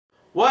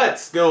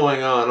What's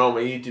going on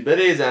my YouTube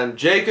buddies? I'm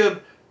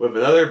Jacob with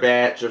another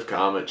batch of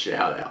comment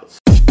shoutouts.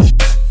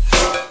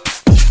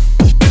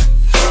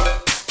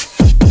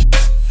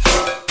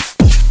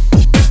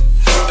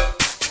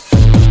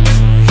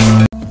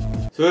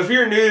 So if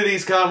you're new to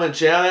these comment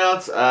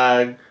shoutouts,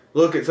 I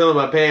look at some of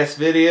my past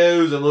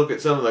videos and look at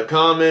some of the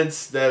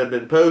comments that have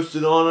been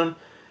posted on them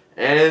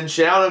and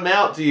shout them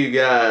out to you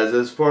guys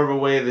as part of a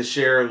way to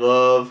share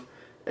love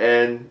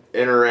and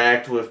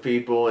interact with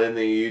people in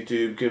the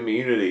YouTube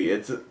community.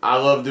 I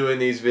love doing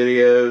these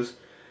videos,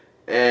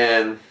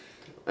 and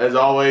as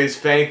always,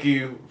 thank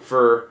you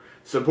for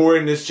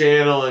supporting this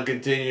channel and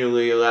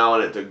continually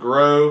allowing it to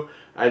grow.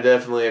 I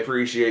definitely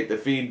appreciate the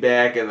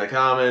feedback and the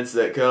comments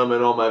that come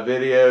in on my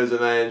videos,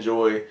 and I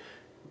enjoy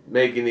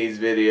making these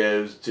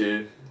videos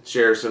to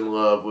share some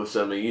love with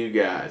some of you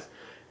guys.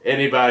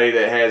 Anybody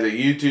that has a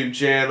YouTube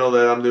channel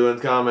that I'm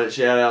doing comment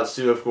shout outs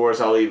to, of course,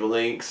 I'll leave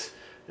links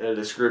in the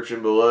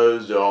description below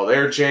to all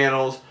their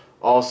channels.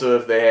 Also,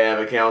 if they have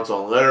accounts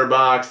on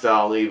Letterboxd,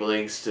 I'll leave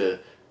links to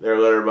their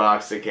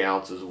Letterboxd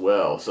accounts as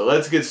well. So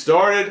let's get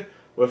started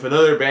with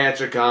another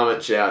batch of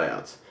comment shout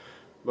outs.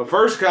 My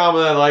first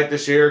comment I'd like to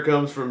share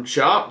comes from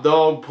Chop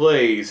Dog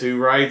Plays, who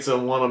writes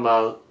on one of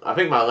my, I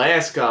think my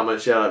last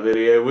comment shout out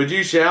video, "Would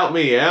you shout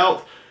me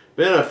out?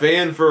 Been a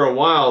fan for a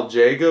while,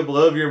 Jacob.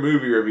 Love your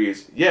movie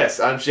reviews." Yes,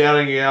 I'm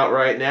shouting you out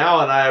right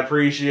now, and I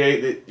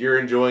appreciate that you're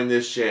enjoying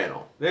this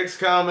channel. Next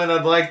comment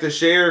I'd like to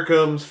share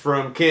comes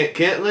from Kent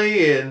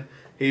Kentley, and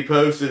he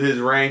posted his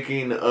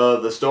ranking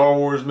of the Star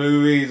Wars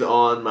movies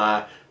on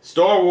my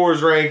Star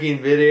Wars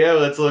ranking video.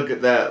 Let's look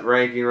at that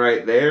ranking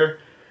right there.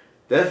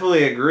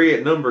 Definitely agree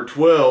at number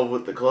 12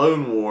 with the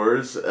Clone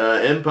Wars.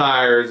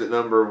 Empire's at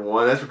number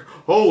 1. That's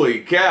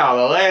holy cow.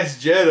 The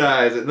Last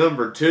Jedi is at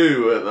number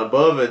 2, and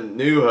above A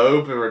New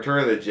Hope and Return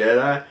of the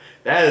Jedi.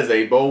 That is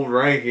a bold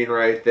ranking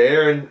right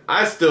there, and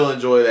I still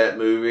enjoy that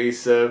movie.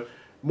 So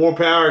more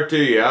power to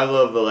you. I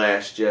love The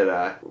Last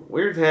Jedi.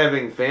 We're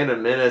having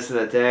Phantom Menace and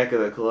Attack of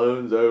the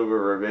Clones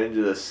over Revenge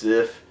of the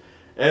Sith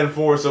and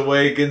Force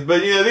Awakens,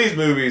 but you know these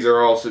movies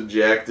are all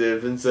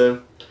subjective, and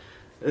so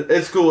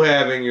it's cool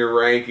having your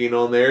ranking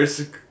on there.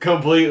 It's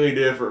completely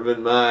different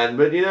than mine,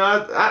 but you know,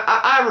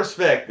 I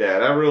respect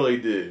that. I really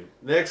do.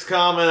 Next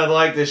comment I'd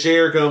like to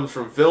share comes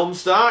from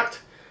Filmstock.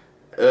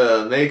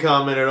 They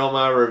commented on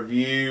my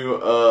review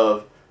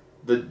of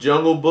The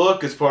Jungle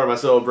Book as part of my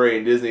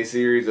Celebrating Disney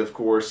series. Of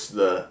course,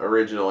 the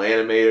original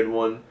animated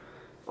one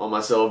on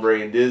my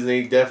Celebrating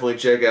Disney. Definitely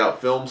check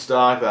out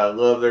Filmstock. I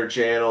love their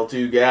channel.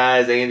 Two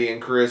guys, Andy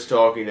and Chris,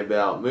 talking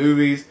about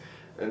movies.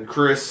 And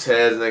Chris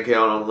has an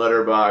account on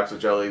Letterboxd,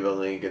 which I'll leave a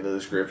link in the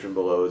description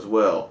below as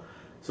well.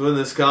 So in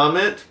this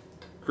comment,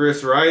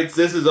 Chris writes,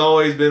 "This has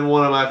always been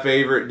one of my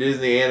favorite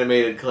Disney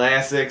animated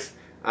classics.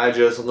 I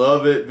just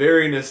love it.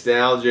 Very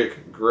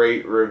nostalgic.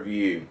 Great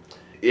review."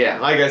 Yeah,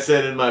 like I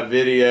said in my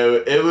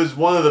video, it was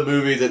one of the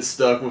movies that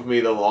stuck with me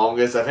the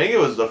longest. I think it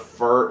was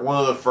one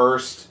of the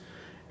first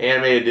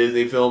animated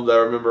Disney films I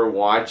remember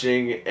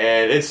watching,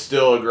 and it's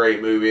still a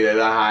great movie that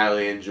I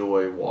highly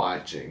enjoy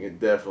watching. It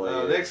definitely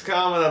is. Next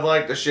comment I'd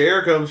like to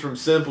share comes from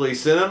Simply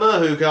Cinema,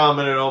 who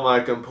commented on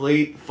my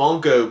complete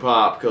Funko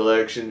Pop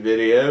collection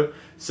video.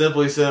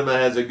 Simply Cinema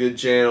has a good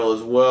channel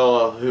as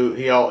well.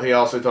 He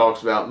also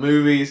talks about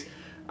movies.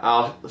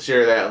 I'll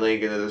share that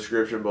link in the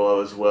description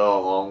below as well,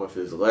 along with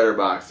his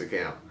Letterboxd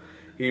account.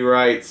 He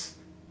writes,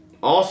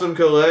 "Awesome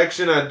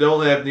collection. I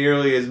don't have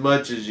nearly as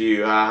much as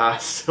you. I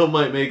still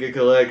might make a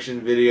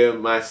collection video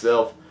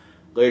myself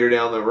later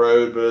down the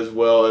road, but as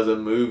well as a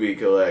movie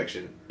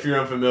collection." If you're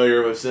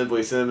unfamiliar with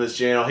Simply Cinema's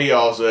channel, he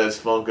also has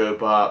Funko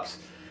Pops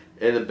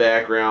in the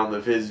background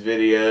of his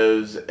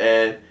videos.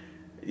 And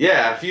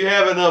yeah, if you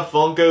have enough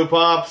Funko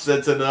Pops,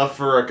 that's enough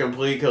for a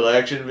complete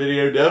collection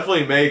video.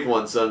 Definitely make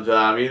one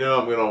sometime. You know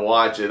I'm going to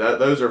watch it.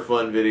 Those are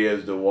fun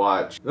videos to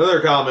watch. Another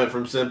comment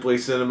from Simply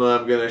Cinema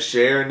I'm going to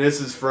share, and this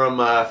is from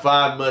my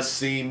 5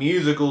 must-see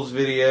musicals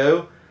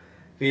video.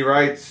 He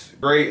writes,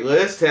 "Great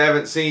list.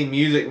 Haven't seen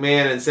Music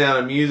Man and Sound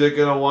of Music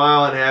in a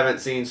while, and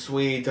haven't seen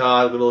Sweeney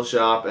Todd, Little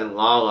Shop, and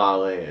La La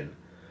Land.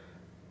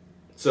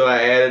 So I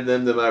added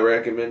them to my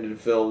recommended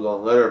films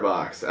on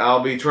Letterboxd. I'll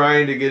be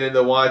trying to get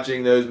into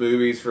watching those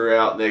movies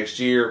throughout next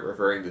year,"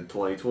 referring to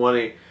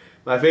 2020.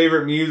 "My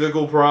favorite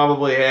musical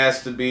probably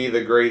has to be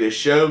The Greatest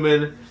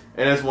Showman,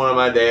 and it's one of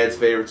my dad's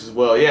favorites as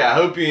well." Yeah, I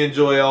hope you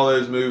enjoy all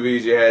those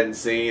movies you hadn't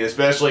seen,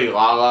 especially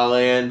La La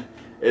Land.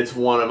 It's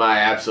one of my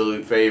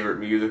absolute favorite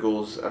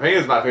musicals. I think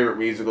it's my favorite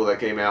musical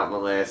that came out in the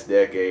last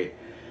decade.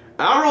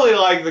 I really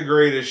like The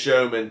Greatest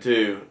Showman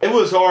too. It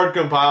was hard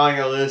compiling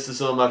a list of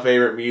some of my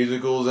favorite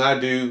musicals, and I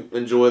do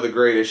enjoy The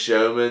Greatest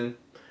Showman,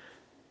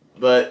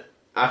 but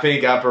I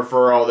think I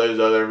prefer all those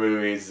other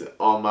movies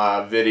on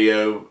my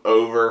video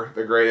over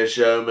The Greatest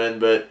Showman.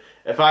 But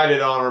if I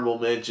did honorable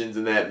mentions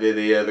in that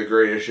video, The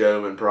Greatest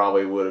Showman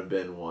probably would have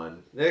been one.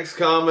 Next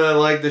comment I'd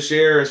like to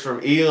share is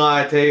from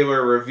Eli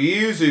Taylor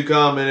Reviews, who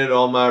commented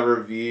on my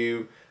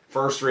review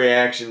first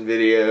reaction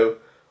video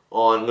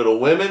on Little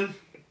Women.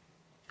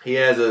 He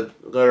has a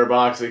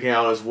Letterboxd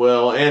account as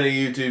well and a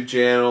YouTube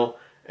channel,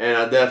 and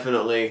I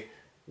definitely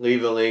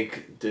leave a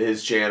link to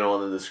his channel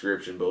in the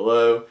description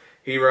below.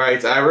 He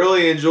writes, I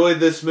really enjoyed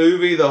this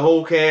movie. The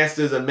whole cast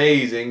is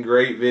amazing.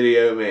 Great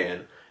video,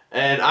 man.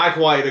 And I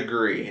quite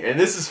agree. And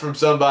this is from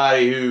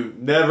somebody who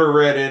never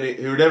read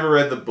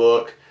the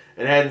book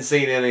and hadn't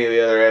seen any of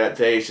the other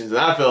adaptations, and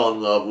I fell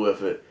in love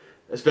with it.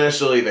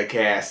 Especially the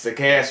cast. The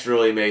cast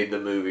really made the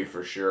movie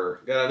for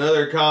sure. Got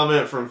another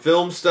comment from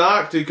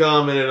Filmstock, who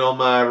commented on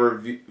my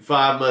review,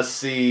 5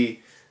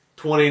 must-see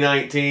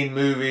 2019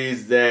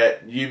 movies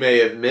that you may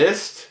have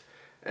missed.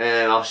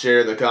 And I'll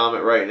share the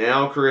comment right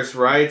now. Chris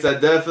writes, I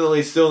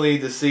definitely still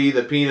need to see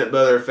the Peanut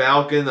Butter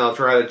Falcon. I'll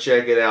try to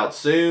check it out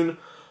soon.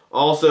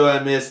 Also, I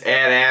missed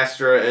Ad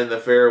Astra and The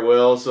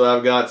Farewell, so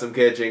I've got some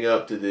catching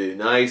up to do.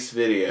 Nice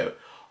video.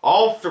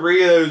 All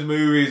 3 of those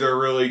movies are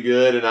really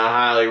good, and I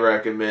highly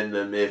recommend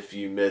them if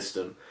you missed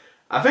them.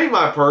 I think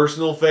my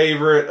personal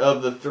favorite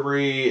of the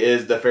 3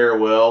 is The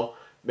Farewell,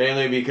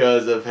 mainly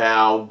because of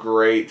how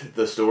great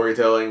the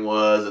storytelling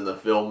was and the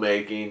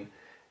filmmaking,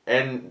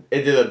 and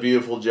it did a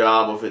beautiful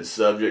job with its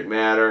subject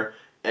matter.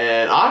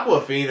 And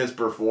Awkwafina's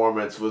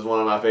performance was one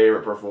of my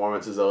favorite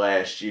performances of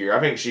last year. I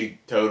think she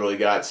totally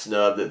got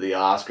snubbed at the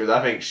Oscars.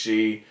 I think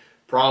she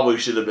probably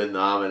should have been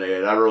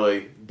nominated. I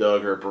really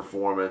dug her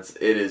performance.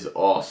 It is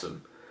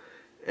awesome.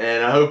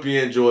 And I hope you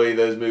enjoy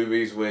those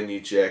movies when you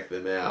check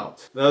them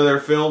out. Another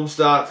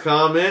Filmstock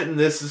comment, and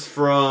this is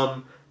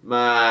from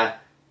my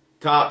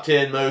top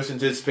 10 most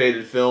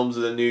anticipated films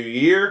of the new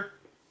year.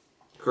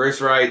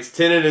 Chris writes,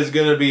 Tenet is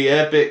going to be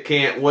epic,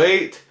 can't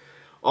wait.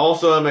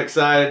 Also, I'm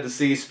excited to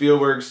see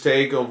Spielberg's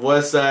take on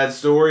West Side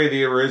Story.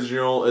 The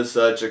original is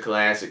such a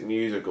classic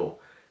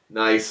musical.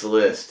 Nice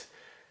list.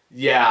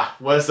 Yeah,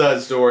 West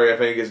Side Story I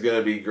think is going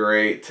to be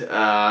great.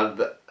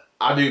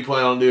 I do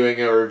plan on doing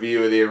a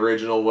review of the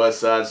original West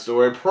Side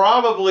Story,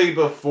 probably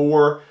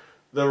before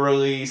the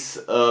release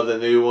of the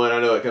new one. I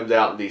know it comes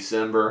out in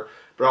December,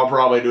 but I'll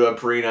probably do a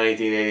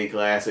pre-1980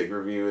 classic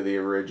review of the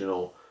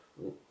original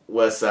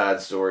West Side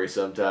Story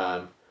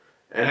sometime.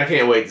 And I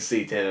can't wait to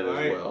see Tenet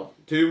as well.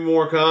 2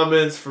 more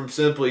comments from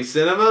Simply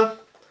Cinema.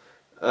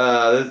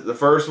 The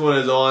first one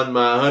is on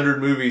my 100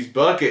 movies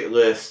bucket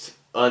list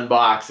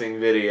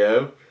unboxing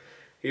video.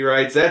 He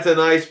writes, that's a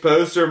nice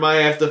poster. Might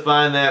have to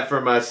find that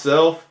for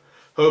myself.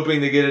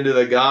 Hoping to get into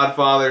The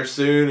Godfather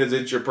soon, as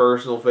it's your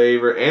personal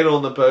favorite. And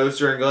on the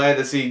poster, and glad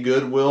to see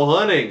Good Will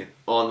Hunting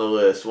on the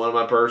list. One of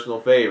my personal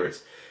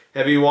favorites.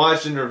 Have you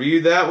watched and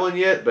reviewed that one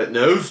yet? But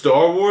no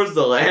Star Wars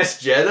The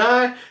Last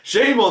Jedi?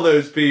 Shame on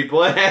those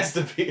people. It has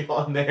to be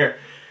on there.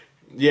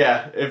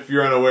 Yeah, if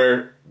you're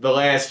unaware, The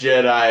Last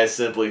Jedi is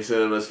Simply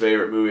Cinema's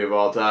favorite movie of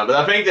all time. But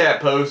I think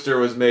that poster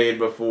was made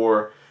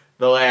before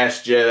The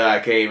Last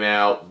Jedi came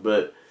out.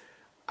 But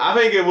I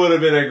think it would have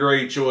been a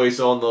great choice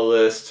on the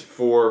list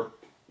for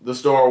the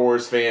Star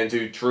Wars fans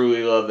who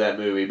truly love that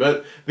movie.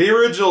 But the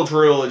original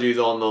trilogy is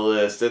on the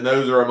list, and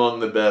those are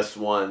among the best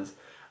ones.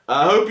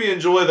 I hope you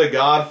enjoy The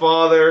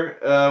Godfather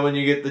when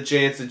you get the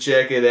chance to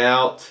check it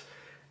out.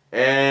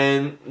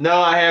 And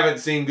no, I haven't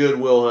seen Good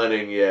Will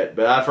Hunting yet,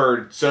 but I've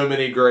heard so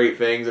many great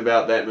things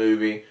about that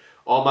movie.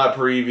 All my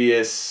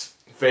previous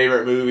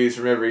favorite movies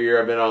from every year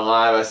I've been on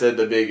live, I said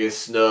the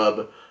biggest snub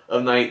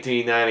of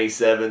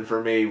 1997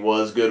 for me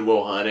was Good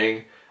Will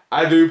Hunting.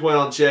 I do plan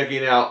on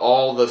checking out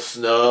all the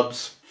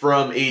snubs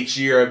from each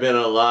year I've been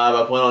on live.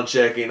 I plan on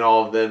checking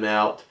all of them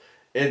out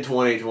in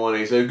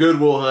 2020. So Good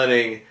Will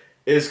Hunting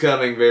is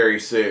coming very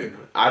soon.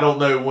 I don't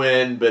know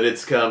when, but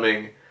it's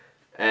coming,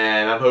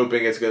 and I'm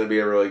hoping it's going to be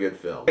a really good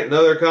film.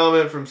 Another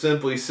comment from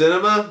Simply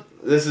Cinema.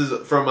 This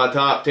is from my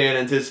top 10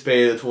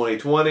 anticipated of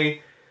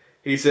 2020.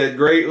 He said,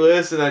 great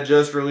list, and I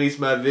just released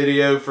my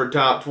video for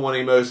top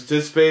 20 most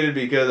anticipated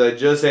because I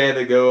just had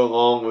to go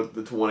along with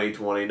the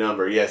 2020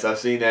 number. Yes, I've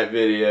seen that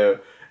video,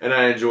 and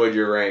I enjoyed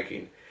your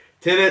ranking.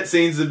 Tenet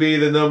seems to be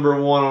the number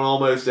 1 on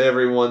almost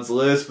everyone's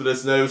list, but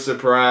it's no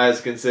surprise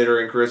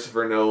considering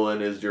Christopher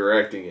Nolan is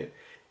directing it.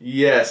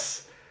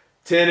 Yes,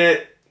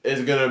 Tenet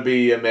is going to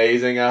be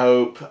amazing, I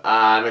hope.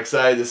 I'm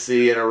excited to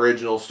see an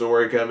original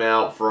story come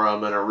out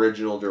from an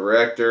original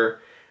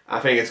director. I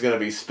think it's going to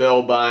be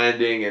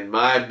spellbinding and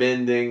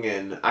mind-bending,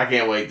 and I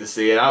can't wait to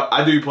see it.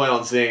 I do plan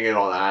on seeing it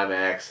on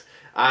IMAX.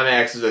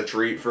 IMAX is a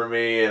treat for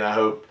me, and I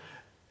hope,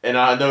 and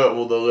I know it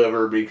will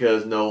deliver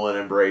because Nolan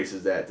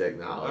embraces that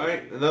technology.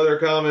 Alright, another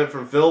comment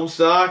from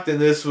Filmstock, and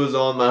this was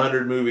on my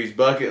 100 movies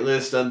bucket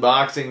list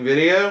unboxing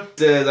video. It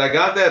says, I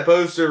got that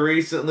poster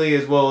recently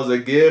as well as a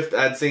gift.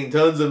 I'd seen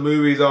tons of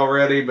movies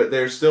already, but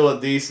there's still a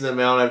decent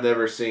amount I've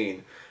never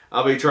seen.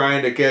 I'll be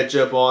trying to catch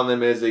up on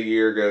them as the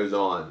year goes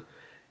on.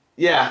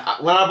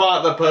 Yeah, when I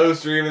bought the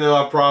poster, even though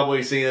I've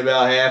probably seen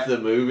about half the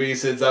movie,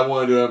 since I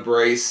wanted to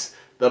embrace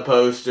the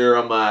poster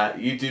on my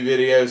YouTube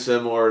video,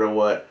 similar to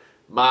what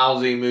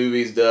Milesy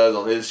Movies does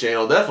on his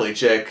channel. Definitely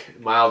check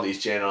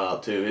Milesy's channel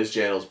out too. His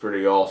channel is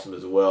pretty awesome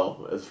as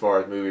well as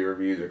far as movie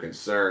reviews are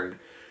concerned.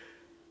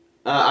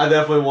 I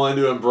definitely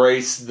wanted to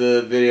embrace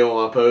the video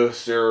on my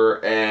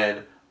poster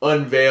and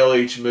unveil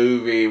each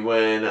movie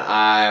when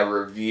I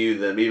review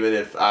them, even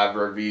if I've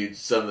reviewed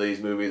some of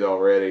these movies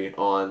already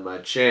on my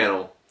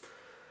channel.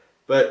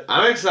 But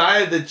I'm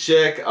excited to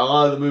check a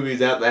lot of the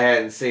movies out that I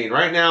hadn't seen.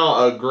 Right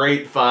now, a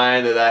great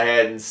find that I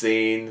hadn't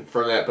seen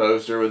from that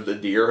poster was The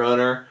Deer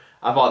Hunter.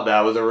 I thought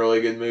that was a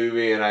really good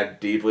movie, and I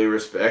deeply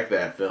respect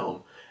that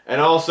film.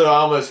 And also, I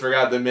almost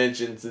forgot to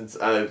mention, since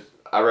I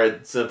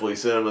read Simply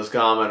Cinema's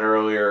comment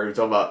earlier,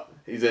 talking about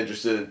he's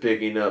interested in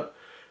picking up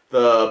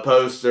the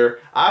poster.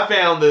 I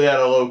found it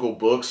at a local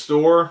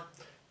bookstore,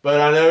 but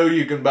I know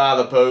you can buy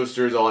the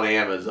posters on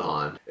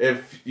Amazon.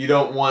 If you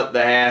don't want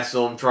the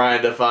hassle of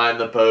trying to find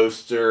the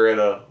poster at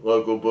a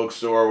local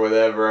bookstore or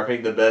whatever, I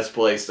think the best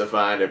place to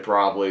find it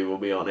probably will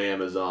be on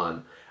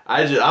Amazon.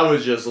 I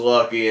was just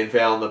lucky and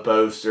found the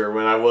poster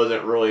when I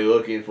wasn't really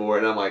looking for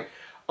it. And I'm like,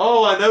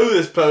 oh, I know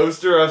this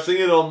poster. I've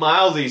seen it on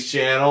Milesy's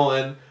channel.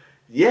 And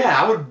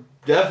yeah, I would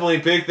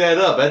definitely pick that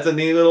up. That's a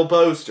neat little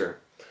poster.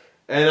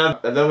 And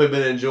I've definitely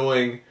been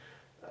enjoying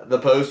the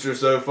poster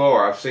so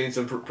far. I've seen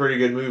some pretty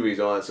good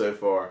movies on it so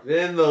far.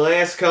 Then the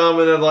last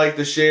comment I'd like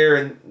to share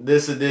in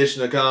this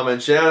edition of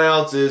Comment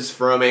Shoutouts is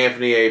from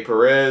Anthony A.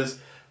 Perez,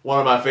 one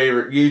of my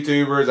favorite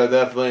YouTubers. I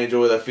definitely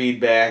enjoy the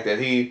feedback that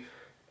he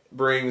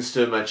brings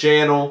to my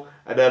channel.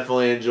 I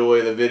definitely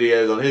enjoy the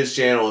videos on his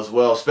channel as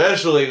well.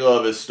 Especially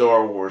love his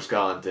Star Wars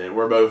content.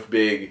 We're both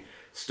big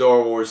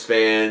Star Wars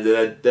fans, and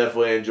I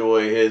definitely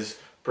enjoy his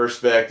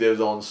perspectives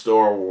on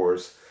Star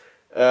Wars.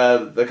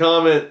 The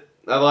comment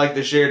I'd like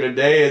to share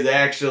today is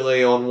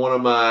actually on one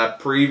of my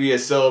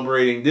previous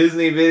Celebrating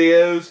Disney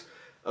videos.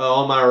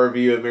 On my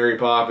review of Mary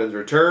Poppins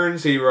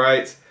Returns, he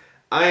writes,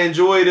 I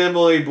enjoyed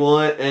Emily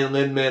Blunt and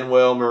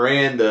Lin-Manuel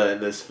Miranda in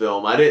this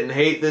film. I didn't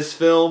hate this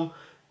film,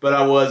 but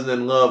I wasn't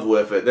in love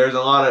with it. There's a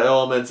lot of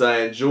elements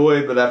I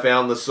enjoyed, but I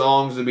found the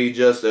songs to be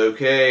just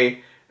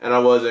okay, and I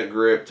wasn't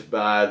gripped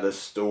by the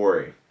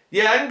story.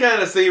 Yeah, I can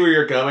kind of see where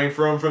you're coming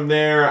from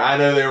there. I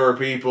know there were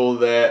people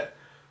that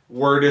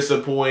were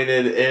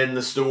disappointed in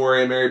the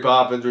story of Mary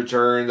Poppins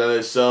Returns. I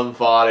know some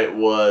thought it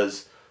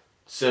was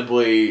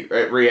simply,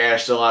 it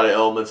rehashed a lot of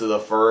elements of the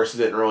first,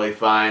 didn't really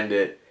find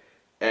it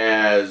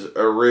as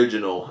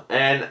original.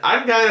 And I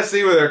can kind of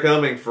see where they're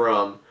coming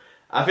from.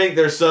 I think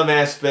there's some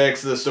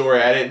aspects of the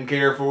story I didn't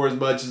care for as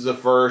much as the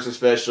first,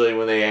 especially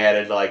when they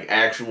added like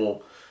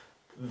actual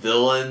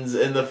villains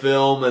in the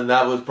film, and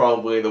that was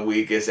probably the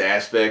weakest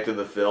aspect of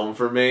the film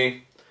for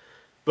me.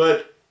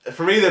 But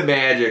for me, the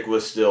magic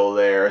was still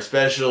there,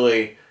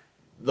 especially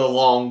the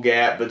long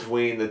gap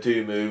between the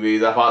two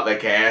movies. I thought the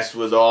cast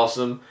was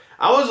awesome.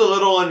 I was a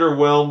little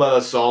underwhelmed by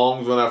the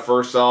songs when I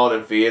first saw it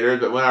in theaters,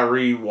 but when I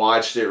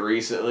re-watched it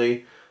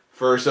recently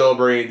for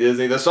Celebrating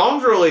Disney, the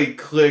songs really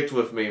clicked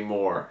with me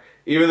more.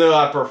 Even though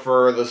I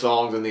prefer the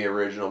songs in the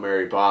original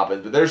Mary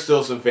Poppins, but there's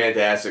still some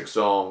fantastic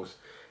songs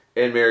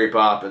in Mary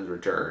Poppins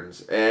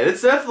Returns. And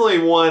it's definitely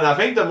one, I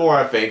think the more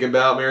I think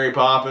about Mary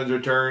Poppins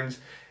Returns,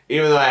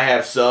 even though I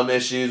have some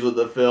issues with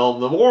the film,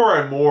 the more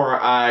and more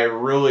I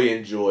really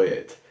enjoy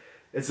it.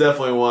 It's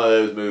definitely one of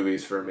those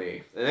movies for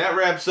me. And that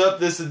wraps up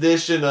this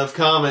edition of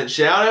Comment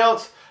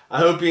Shoutouts. I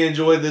hope you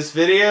enjoyed this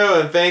video,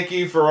 and thank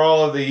you for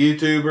all of the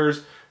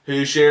YouTubers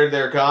who shared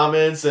their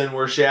comments and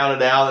were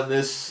shouted out in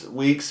this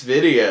week's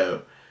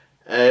video.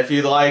 If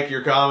you'd like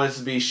your comments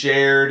to be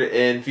shared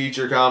in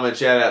future comment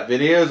shout out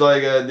videos, all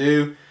you gotta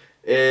do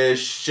is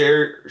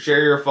share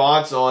your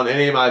thoughts on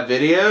any of my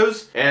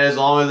videos, and as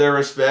long as they're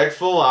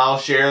respectful, I'll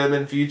share them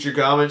in future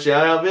comment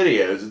shout out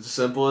videos. It's as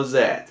simple as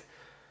that.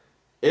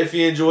 If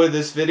you enjoyed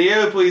this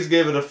video, please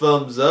give it a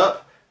thumbs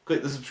up.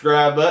 Click the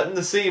subscribe button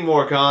to see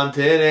more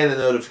content and the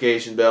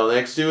notification bell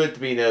next to it to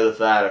be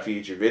notified of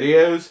future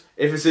videos.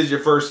 If this is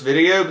your first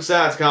video,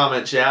 besides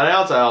comment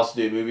shoutouts, I also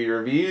do movie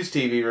reviews,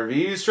 TV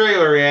reviews,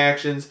 trailer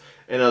reactions,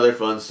 and other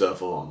fun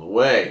stuff along the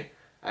way.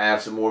 I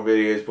have some more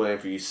videos planned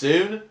for you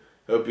soon.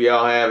 Hope you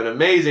all have an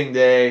amazing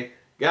day.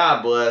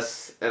 God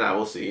bless, and I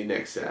will see you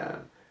next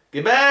time.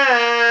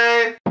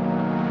 Goodbye!